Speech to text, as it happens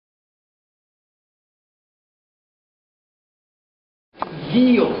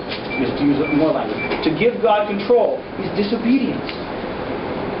yield is, to use more language, to give God control, is disobedience.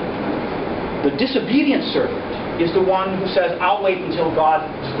 The disobedient servant is the one who says, I'll wait until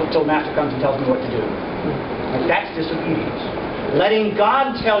Master comes and tells me what to do. That's disobedience. Letting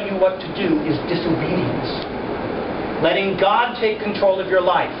God tell you what to do is disobedience. Letting God take control of your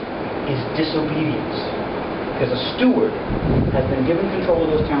life is disobedience. Because a steward has been given control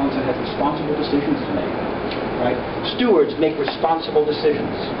of those talents and has responsible decisions to make. Right? Stewards make responsible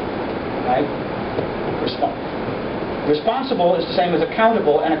decisions. Right? Responsible is the same as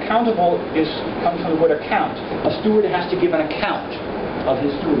accountable, and accountable comes from the word account. A steward has to give an account of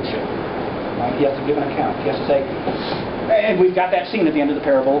his stewardship. Right? He has to give an account. He has to say, and we've got that scene at the end of the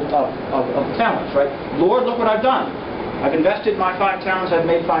parable of the talents, right? Lord, look what I've done. I've invested my 5 talents, I've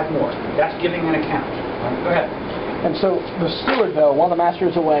made 5 more. That's giving an account. Right? Go ahead. And so the steward, though, while the master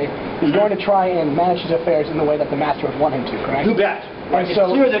is away, is going to try and manage his affairs in the way that the master would want him to, correct? You bet. Right. It's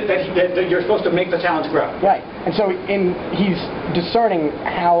clear that you're supposed to make the talents grow. Right. And so he's discerning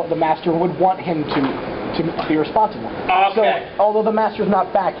how the master would want him to be responsible. Okay. So although the master's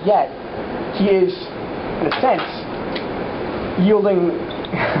not back yet, he is, in a sense, yielding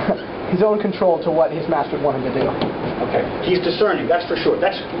his own control to what his master would want him to do. Okay. He's discerning, that's for sure.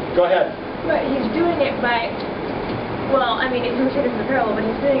 Go ahead. But he's doing it by, well, I mean, if you say this is a parable, but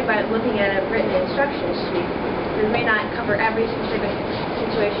he's doing it by looking at a written instruction sheet. It may not cover every specific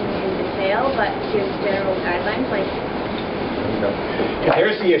situation in detail, but gives general guidelines, like...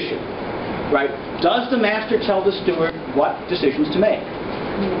 Here's the issue, right? Does the master tell the steward what decisions to make?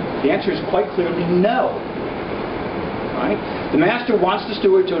 The answer is quite clearly no. Right? The master wants the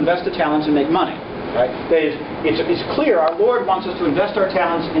steward to invest the talents and make money. Right? It's clear our Lord wants us to invest our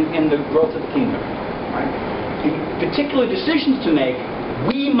talents in the growth of the kingdom. Right? The particular decisions to make,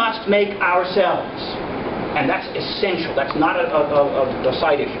 we must make ourselves. And that's essential. That's not a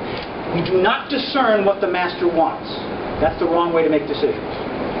side issue. We do not discern what the master wants. That's the wrong way to make decisions.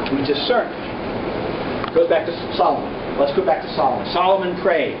 We discern. It goes back to Solomon. Let's go back to Solomon. Solomon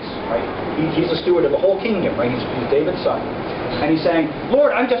prays. Right? He's a steward of the whole kingdom. Right? He's David's son. And he's saying,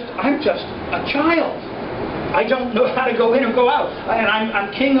 Lord, I'm just a child. I don't know how to go in or go out. And I'm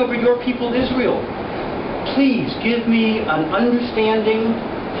king over your people Israel. Please give me an understanding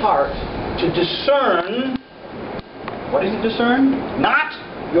heart to discern. What is it, discern? Not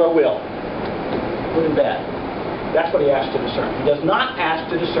your will. Good and bad. That's what he asks to discern. He does not ask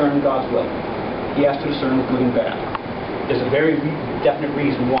to discern God's will. He asks to discern good and bad. There's a very definite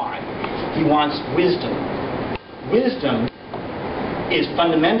reason why. He wants wisdom. Wisdom is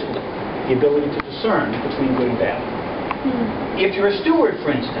fundamentally the ability to discern between good and bad. If you're a steward,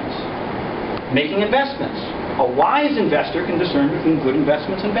 for instance, making investments, a wise investor can discern between good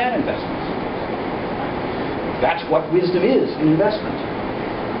investments and bad investments. That's what wisdom is in investment.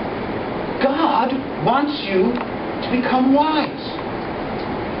 God wants you to become wise.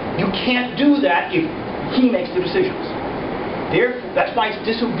 You can't do that if He makes the decisions. That's why it's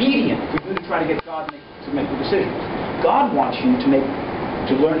disobedient for you to try to get God to make the decisions. God wants you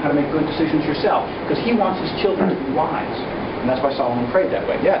to learn how to make good decisions yourself, because He wants His children to be wise. And that's why Solomon prayed that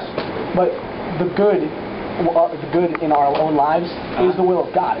way. Yes? But the good in our own lives is the will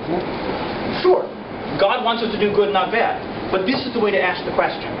of God, isn't it? Sure. God wants us to do good, not bad. But this is the way to ask the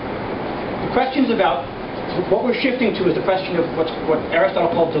question. The question's about, what we're shifting to is the question of what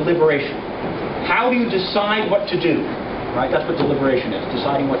Aristotle called deliberation. How do you decide what to do? Right? That's what deliberation is,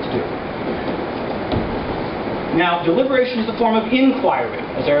 deciding what to do. Now, deliberation is the form of inquiry,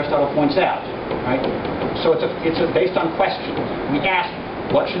 as Aristotle points out. Right? So it's based on questions. We ask,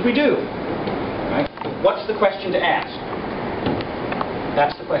 what should we do? Right? What's the question to ask?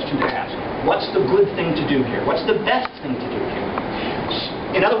 That's the question to ask. What's the good thing to do here? What's the best thing to do here?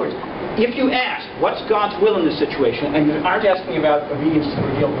 In other words, if you ask, what's God's will in this situation, and you aren't asking about obedience to the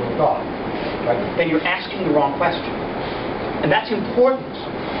revealed will of God, right, then you're asking the wrong question. And that's important.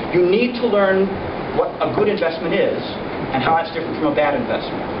 You need to learn what a good investment is and how that's different from a bad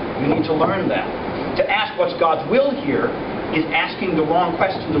investment. You need to learn that. To ask what's God's will here is asking the wrong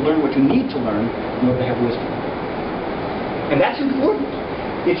question to learn what you need to learn in order to have wisdom. And that's important.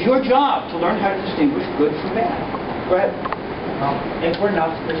 It's your job to learn how to distinguish good from bad. Go ahead. If we're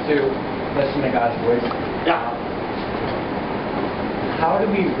not supposed to listen to God's voice, how do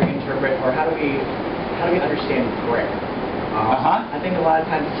we reinterpret, or how do we understand prayer? I think a lot of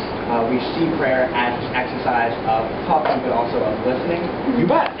times we see prayer as an exercise of talking, but also of listening. You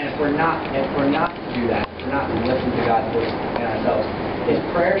bet. And if we're not to do that, if we're not to listen to God's voice in ourselves, is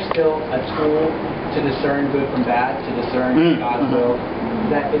prayer still a tool to discern good from bad, to discern God's will?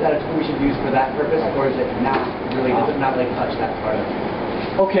 Is that a tool we should use for that purpose, or is it not really? Does it not really touch that part of it?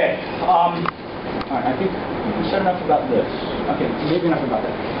 Okay. All right, I think we said enough about this. Okay, maybe enough about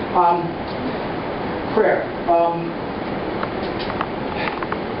that. Prayer.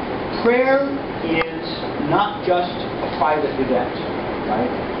 Prayer is not just a private event,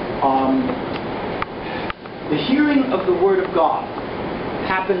 right? The hearing of the Word of God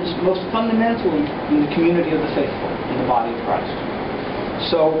happens most fundamentally in the community of the faithful, in the body of Christ.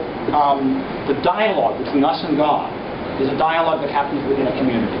 So the dialogue between us and God is a dialogue that happens within a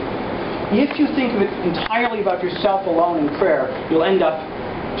community. If you think of it entirely about yourself alone in prayer, you'll end up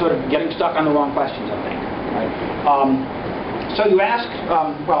sort of getting stuck on the wrong questions, I think. Right? So you ask,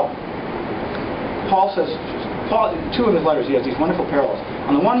 well, Paul says, in two of his letters, he has these wonderful parallels.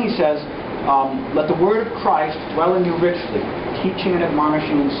 On the one he says, let the word of Christ dwell in you richly, teaching and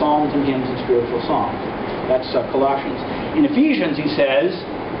admonishing in psalms and hymns and spiritual songs. That's Colossians. In Ephesians he says,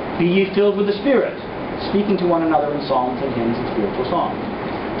 be ye filled with the Spirit, speaking to one another in psalms and hymns and spiritual songs.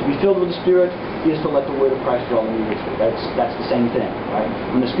 To be filled with the Spirit is to let the word of Christ dwell in you richly. That's the same thing, right?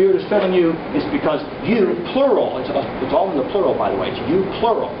 When the Spirit is filling you, it's because you, plural, it's all in the plural, by the way, it's you,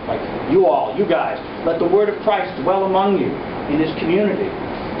 plural, like you all, you guys, let the word of Christ dwell among you in this community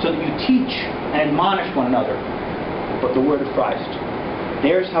so that you teach and admonish one another but the word of Christ.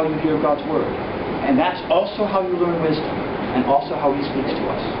 There's how you hear God's word. And that's also how you learn wisdom, and also how he speaks to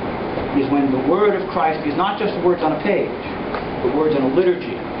us. Is when the word of Christ is not just words on a page, but words in a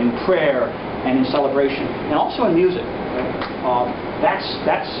liturgy, in prayer, and in celebration, and also in music. That's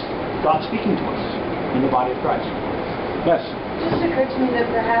God speaking to us in the body of Christ. Yes? It just occurred to me that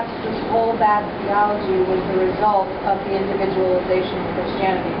perhaps this whole bad theology was the result of the individualization of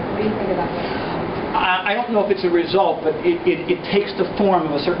Christianity. What do you think about that? I don't know if it's a result, but it takes the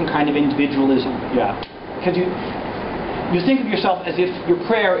form of a certain kind of individualism. Yeah. Because you think of yourself as if your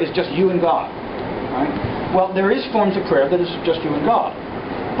prayer is just you and God. Right? Well, there is forms of prayer that is just you and God.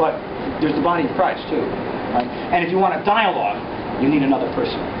 But there's the body of Christ, too. Right? And if you want a dialogue, you need another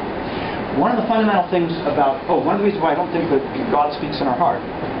person. One of the fundamental things about, one of the reasons why I don't think that God speaks in our heart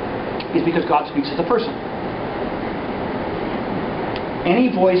is because God speaks as a person. Any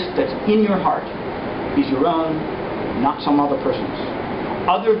voice that's in your heart is your own, not some other person's.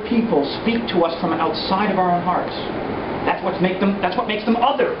 Other people speak to us from outside of our own hearts. That's what makes them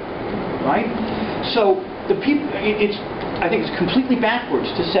other, right? So the people, I think it's completely backwards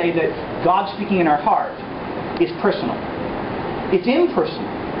to say that God speaking in our heart is personal. It's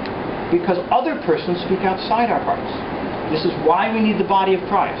impersonal because other persons speak outside our hearts. This is why we need the body of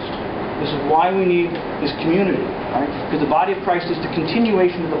Christ. This is why we need this community, right? Because the body of Christ is the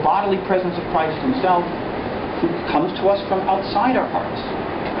continuation of the bodily presence of Christ himself, who comes to us from outside our hearts.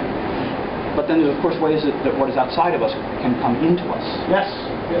 Right? But then there's, of course, ways that what is outside of us can come into us. Yes?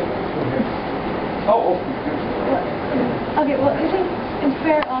 Okay, well, I think in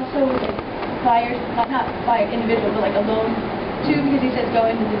prayer also fire, not fire individual, but like alone too, because he says go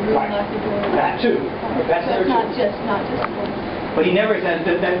into the room, Right. lock the door. That too. That's so there it's too. not just But he never said,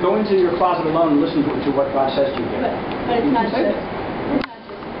 then go into your closet alone and listen to what God says to you. but it's not just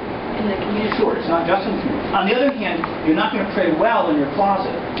in the community. Sure, it's not just in the community. On the other hand, you're not going to pray well in your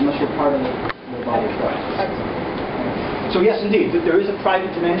closet unless you're part of the body of Christ. So yes, indeed, there is a private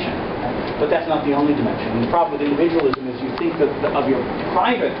dimension, but that's not the only dimension. And the problem with individualism is you think of your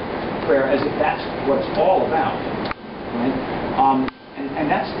private prayer as if that's what it's all about. Right? And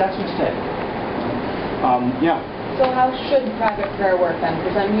that's a mistake. Yeah. So how should private prayer work then?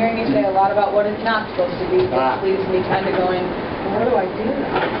 Because I'm hearing you say a lot about what it's not supposed to be, which leaves me kind of going, well, what do I do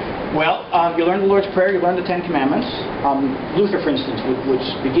now? Well, you learn the Lord's Prayer, you learn the Ten Commandments. Luther, for instance, would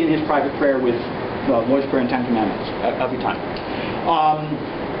begin his private prayer with the Lord's Prayer and Ten Commandments every time.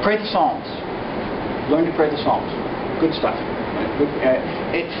 Pray the Psalms. Learn to pray the Psalms. Good stuff. Right?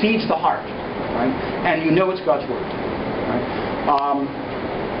 It feeds the heart, right? And you know it's God's Word. Right?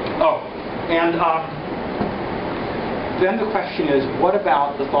 Then the question is, what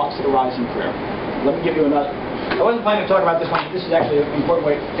about the thoughts that arise in prayer? Let me give you another. I wasn't planning to talk about this one, but this is actually an important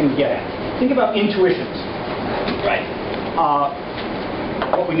thing to get at. Think about intuitions, right?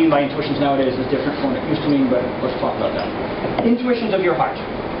 What we mean by intuitions nowadays is different from what it used to mean, but let's talk about that. Intuitions of your heart,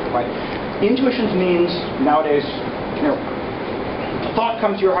 right? Intuitions means nowadays, a thought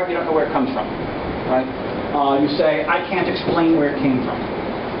comes to your heart, you don't know where it comes from, right? You say, I can't explain where it came from.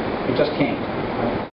 It just came.